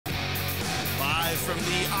from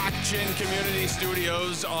the Auction Community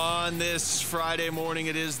Studios on this Friday morning.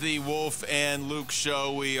 It is the Wolf and Luke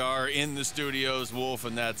show. We are in the studios, Wolf,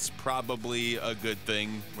 and that's probably a good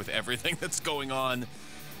thing with everything that's going on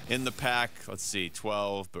in the Pac. Let's see,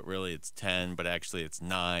 12, but really it's 10, but actually it's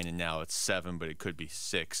 9, and now it's 7, but it could be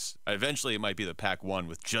 6. Eventually it might be the Pac-1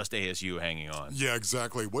 with just ASU hanging on. Yeah,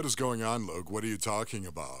 exactly. What is going on, Luke? What are you talking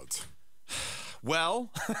about?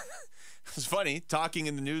 Well, it's funny, talking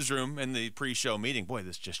in the newsroom in the pre-show meeting, boy,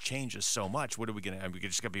 this just changes so much. What are we going to, we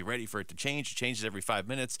just got to be ready for it to change. It changes every 5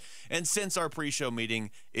 minutes. And since our pre-show meeting,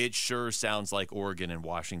 it sure sounds like Oregon and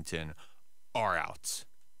Washington are out.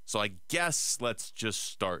 So I guess let's just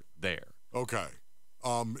start there. Okay.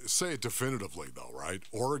 Say it definitively, though, right?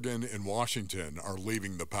 Oregon and Washington are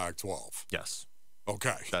leaving the Pac-12. Yes.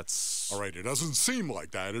 Okay. That's all right. It doesn't seem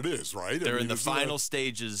like that. It is, right? They're in the final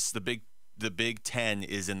stages. The Big Ten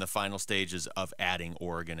is in the final stages of adding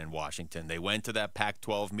Oregon and Washington. They went to that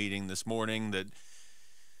Pac-12 meeting this morning that,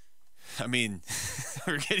 I mean,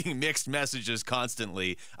 we're getting mixed messages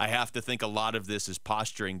constantly. I have to think a lot of this is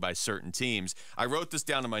posturing by certain teams. I wrote this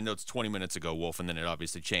down in my notes 20 minutes ago, Wolf, and then it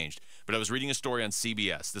obviously changed. But I was reading a story on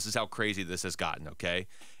CBS. This is how crazy this has gotten, okay?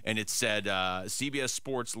 And it said CBS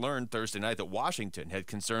Sports learned Thursday night that Washington had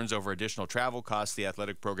concerns over additional travel costs the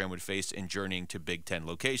athletic program would face in journeying to Big Ten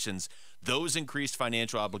locations. Those increased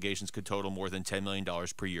financial obligations could total more than $10 million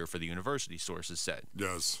per year for the university, sources said.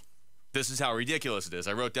 Yes. This is how ridiculous it is.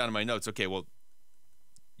 I wrote down in my notes, okay, well,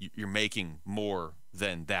 you're making more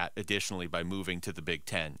than that additionally by moving to the Big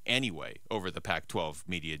Ten anyway over the Pac-12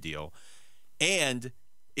 media deal. And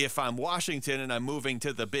if I'm Washington and I'm moving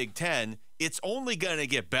to the Big Ten, it's only going to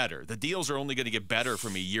get better. The deals are only going to get better for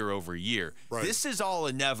me year over year. Right. This is all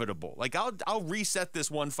inevitable. Like, I'll reset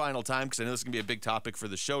this one final time because I know this is going to be a big topic for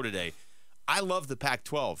the show today. I love the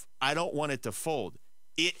Pac-12. I don't want it to fold.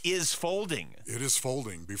 It is folding. It is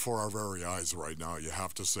folding before our very eyes right now. You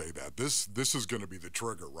have to say that. This is going to be the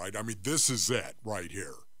trigger, right? I mean, this is it right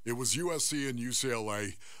here. It was USC and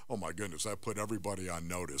UCLA. Oh, my goodness, that put everybody on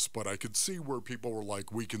notice. But I could see where people were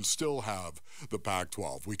like, we can still have the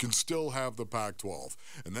Pac-12. We can still have the Pac-12.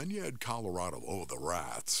 And then you had Colorado. Oh, the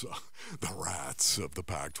rats. The rats of the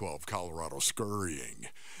Pac-12. Colorado scurrying.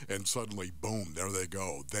 And suddenly, boom, there they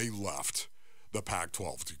go. They left the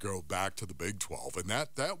Pac-12 to go back to the Big 12. And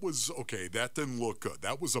that was, okay, that didn't look good.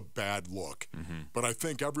 That was a bad look. Mm-hmm. But I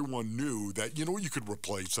think everyone knew that, you know, you could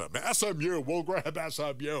replace them. SMU, we'll grab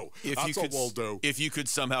SMU. That's what we'll do. If you could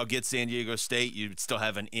somehow get San Diego State, you'd still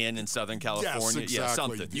have an in Southern California. Yes, exactly. Yeah,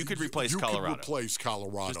 something. You could replace Colorado. You could replace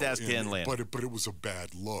Colorado. Just ask Dan Lanning. But it was a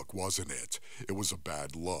bad look, wasn't it? It was a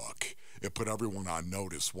bad look. It put everyone on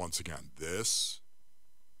notice once again. This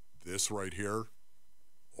right here,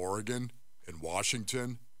 Oregon and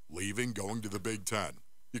Washington leaving, going to the Big Ten.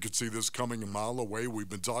 You could see this coming a mile away. We've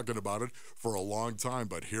been talking about it for a long time,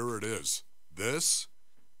 but here it is. This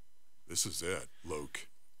is it, Luke.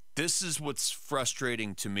 This is what's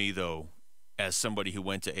frustrating to me, though, as somebody who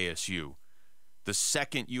went to ASU. The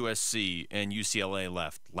second USC and UCLA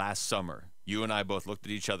left last summer, you and I both looked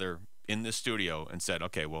at each other in the studio and said,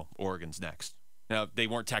 okay, well, Oregon's next. Now, they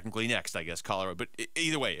weren't technically next, I guess, Colorado. But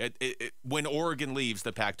either way, when Oregon leaves,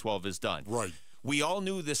 the Pac-12 is done. Right. We all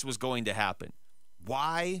knew this was going to happen.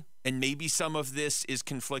 Why? And maybe some of this is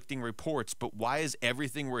conflicting reports, but why is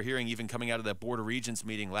everything we're hearing, even coming out of that Board of Regents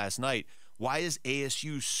meeting last night, why is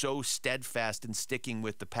ASU so steadfast in sticking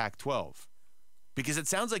with the Pac-12? Because it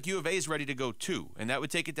sounds like U of A is ready to go too, and that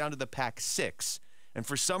would take it down to the Pac-6. And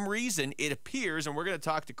for some reason, it appears, and we're going to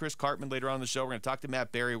talk to Chris Cartman later on in the show, we're going to talk to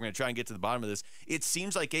Matt Berry, we're going to try and get to the bottom of this. It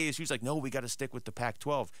seems like ASU's like, no, we got to stick with the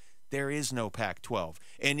Pac-12. There is no Pac-12.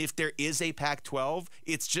 And if there is a Pac-12,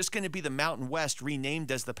 it's just going to be the Mountain West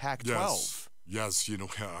renamed as the Pac-12. Yes, you know,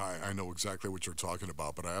 I know exactly what you're talking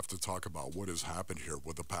about, but I have to talk about what has happened here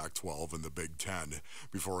with the Pac-12 and the Big Ten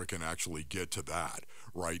before I can actually get to that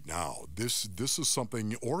right now. This is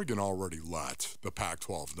something Oregon already let the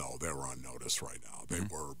Pac-12 know. They were on notice right now. They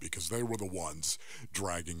were, because they were the ones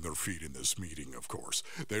dragging their feet in this meeting, of course.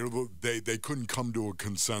 They couldn't come to a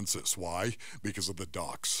consensus. Why? Because of the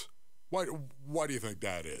Ducks. Why do you think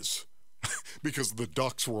that is? Because the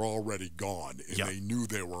Ducks were already gone, and they knew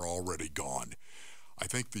they were already gone. I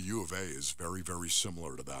think the U of A is very, very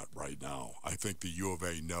similar to that right now. I think the U of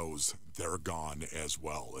A knows they're gone as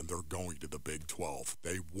well, and they're going to the Big 12.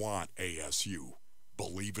 They want ASU,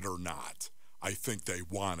 believe it or not. I think they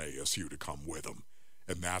want ASU to come with them,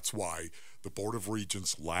 and that's why the Board of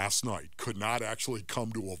Regents last night could not actually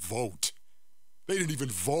come to a vote. They didn't even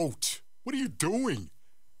vote. What are you doing?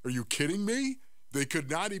 Are you kidding me? They could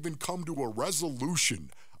not even come to a resolution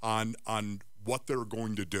on what they're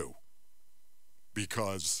going to do.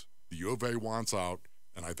 because the U of A wants out,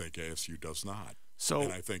 and I think ASU does not.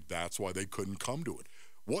 And I think that's why they couldn't come to it.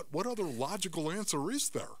 What other logical answer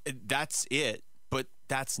is there? That's it, but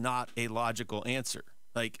that's not a logical answer.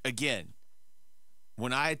 Like, again,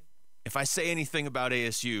 if I say anything about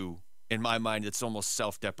ASU, in my mind, it's almost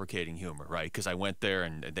self-deprecating humor, right? Because I went there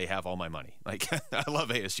and they have all my money. Like, I love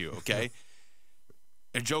ASU, okay?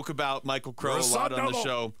 A joke about Michael Crow a lot on the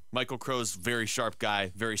show. Michael Crow's a very sharp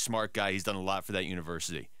guy, very smart guy. He's done a lot for that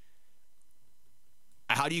university.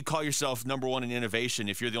 How do you call yourself number one in innovation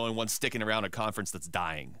if you're the only one sticking around a conference that's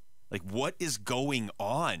dying? Like, what is going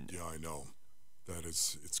on? Yeah, I know.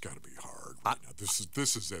 It's got to be hard right now.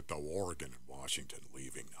 This is it, though. Oregon and Washington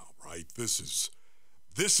leaving now, right? This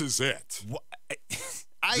is it.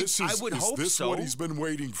 I would hope so. Is this what he's been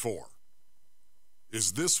waiting for?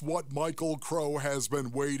 Is this what Michael Crow has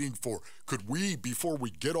been waiting for? Could we, before we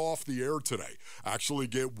get off the air today, actually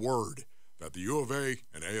get word that the U of A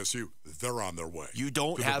and ASU, they're on their way? You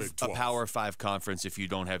don't have a Power 5 conference if you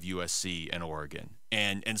don't have USC and Oregon.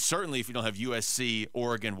 And certainly if you don't have USC,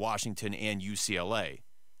 Oregon, Washington, and UCLA.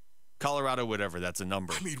 Colorado, whatever, that's a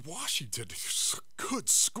number. I mean, Washington is a good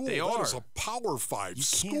school. They that are. is a Power 5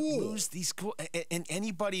 school. You can't lose these schools. And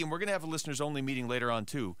anybody, and we're going to have a listeners-only meeting later on,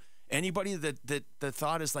 too. Anybody that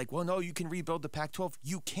thought is like, well, no, you can rebuild the Pac-12.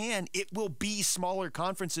 You can. It will be smaller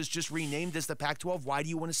conferences just renamed as the Pac-12. Why do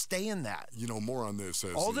you want to stay in that? You know, more on this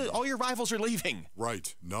as all your rivals are leaving.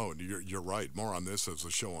 Right. No, you're right. More on this as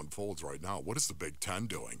the show unfolds right now. What is the Big Ten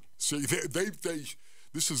doing? See,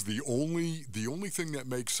 this is the only thing that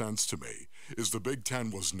makes sense to me is the Big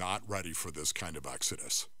Ten was not ready for this kind of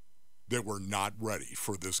exodus. They were not ready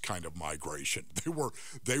for this kind of migration.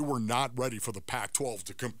 They were not ready for the Pac-12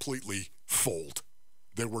 to completely fold.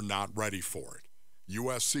 They were not ready for it.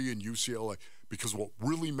 USC and UCLA, because what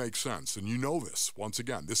really makes sense, and you know this, once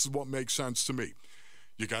again, this is what makes sense to me.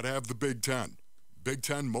 You got to have the Big Ten. Big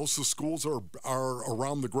Ten, most of the schools are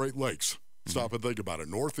around the Great Lakes. Stop and think about it.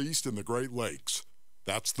 Northeast and the Great Lakes.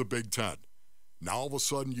 That's the Big Ten. Now all of a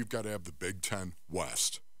sudden you've got to have the Big Ten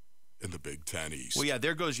West and the Big Ten East. Well, yeah,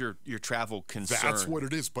 there goes your travel concern. That's what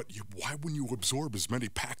it is. But why wouldn't you absorb as many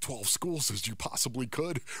Pac-12 schools as you possibly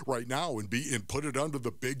could right now and put it under the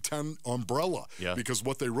Big Ten umbrella? Yeah. Because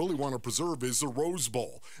what they really want to preserve is the Rose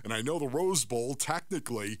Bowl. And I know the Rose Bowl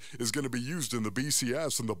technically is going to be used in the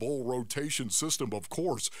BCS and the bowl rotation system. Of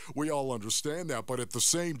course, we all understand that. But at the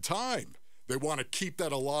same time, they want to keep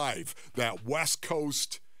that alive, that West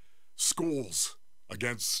Coast schools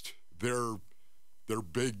against their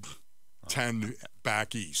Big Ten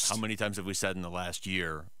back east. How many times have we said in the last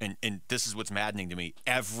year, and this is what's maddening to me,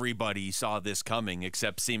 everybody saw this coming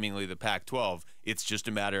except seemingly the Pac-12. It's just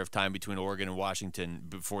a matter of time between Oregon and Washington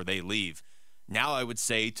before they leave. Now I would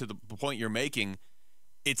say, to the point you're making,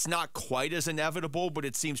 it's not quite as inevitable, but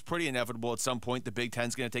it seems pretty inevitable at some point the Big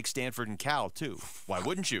Ten's going to take Stanford and Cal, too. Why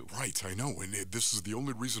wouldn't you? Right, I know. And this is the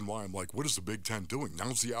only reason why I'm like, what is the Big Ten doing?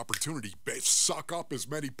 Now's the opportunity. Suck up as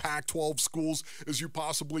many Pac-12 schools as you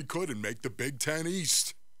possibly could and make the Big Ten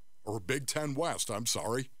East. Or Big Ten West, I'm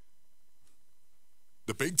sorry.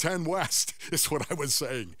 The Big Ten West is what I was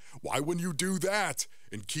saying. Why wouldn't you do that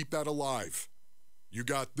and keep that alive? You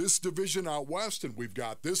got this division out west, and we've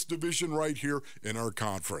got this division right here in our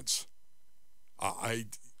conference.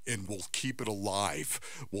 And we'll keep it alive.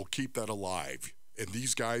 We'll keep that alive. And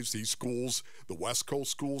these guys, these schools, the West Coast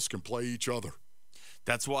schools can play each other.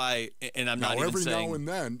 That's why, and I'm not even every saying...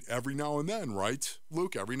 every now and then, right,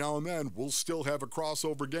 Luke? Every now and then, we'll still have a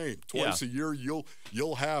crossover game. Twice a year,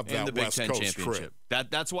 you'll have that the Big West Ten Coast championship. trip.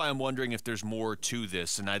 That's why I'm wondering if there's more to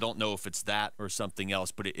this, and I don't know if it's that or something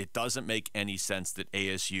else, but it doesn't make any sense that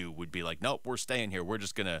ASU would be like, nope, we're staying here.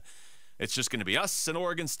 It's just gonna be us and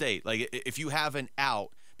Oregon State. Like, if you have an out,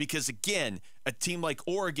 because again, a team like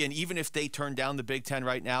Oregon, even if they turn down the Big Ten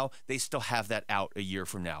right now, they still have that out a year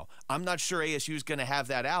from now. I'm not sure ASU is going to have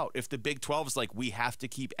that out if the Big 12 is like, we have to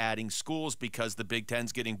keep adding schools because the Big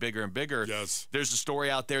Ten's getting bigger and bigger. Yes. There's a story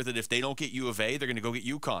out there that if they don't get U of A, they're going to go get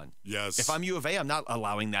UConn. Yes. If I'm U of A, I'm not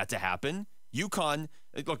allowing that to happen. UConn,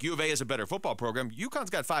 look, U of A is a better football program. UConn's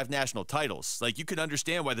got 5 national titles. Like, you can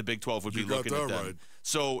understand why the Big 12 would be looking at them. Right.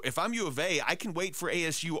 So if I'm U of A, I can wait for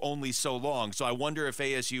ASU only so long. So I wonder if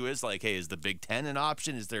ASU is like, hey, is the Big 10 an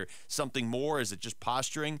option? Is there something more? Is it just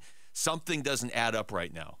posturing? Something doesn't add up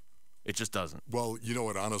right now. It just doesn't. Well, you know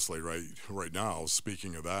what, honestly, right now,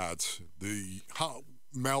 speaking of that,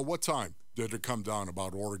 Mel, what time did it come down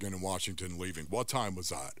about Oregon and Washington leaving? What time was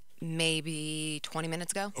that? Maybe 20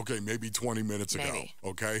 minutes ago. Okay, maybe 20 minutes ago.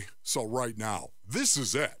 Okay, so right now, this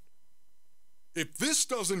is it. If this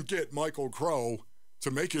doesn't get Michael Crow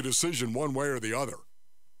to make a decision one way or the other,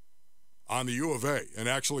 on the U of A and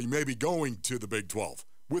actually maybe going to the Big 12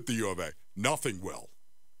 with the U of A. Nothing will.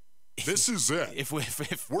 This is it. If we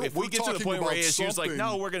get to the point where ASU's like,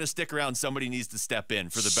 no, we're going to stick around, somebody needs to step in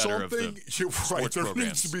for the better of the sports there programs.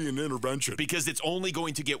 Needs to be an intervention. Because it's only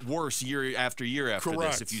going to get worse year after year after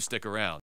this if you stick around.